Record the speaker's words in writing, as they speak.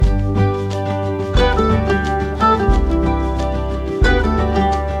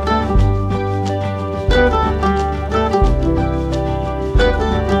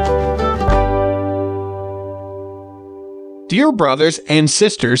Dear brothers and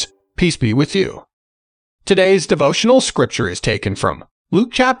sisters, peace be with you. Today's devotional scripture is taken from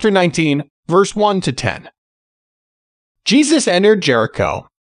Luke chapter 19, verse 1 to 10. Jesus entered Jericho.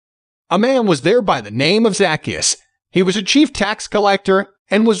 A man was there by the name of Zacchaeus. He was a chief tax collector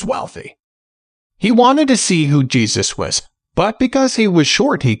and was wealthy. He wanted to see who Jesus was, but because he was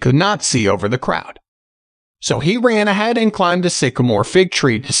short, he could not see over the crowd. So he ran ahead and climbed a sycamore fig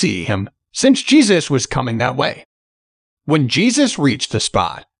tree to see him, since Jesus was coming that way. When Jesus reached the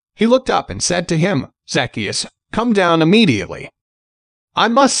spot, he looked up and said to him, "Zacchaeus, come down immediately. I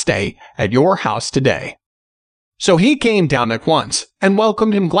must stay at your house today." So he came down at once and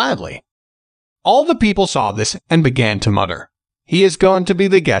welcomed him gladly. All the people saw this and began to mutter, "He is going to be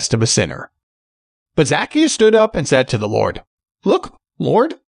the guest of a sinner." But Zacchaeus stood up and said to the Lord, "Look,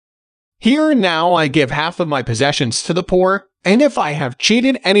 Lord, here and now I give half of my possessions to the poor, and if I have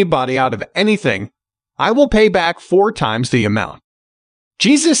cheated anybody out of anything, I will pay back 4 times the amount."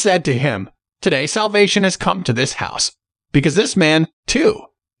 Jesus said to him, "Today salvation has come to this house, because this man, too,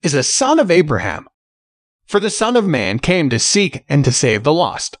 is a son of Abraham. For the Son of Man came to seek and to save the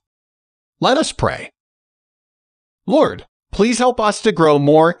lost." Let us pray. Lord, please help us to grow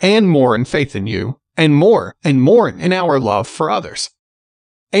more and more in faith in you, and more in our love for others.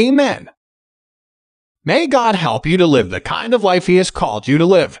 Amen. May God help you to live the kind of life He has called you to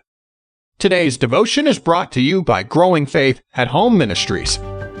live. Today's devotion is brought to you by Growing Faith at Home Ministries.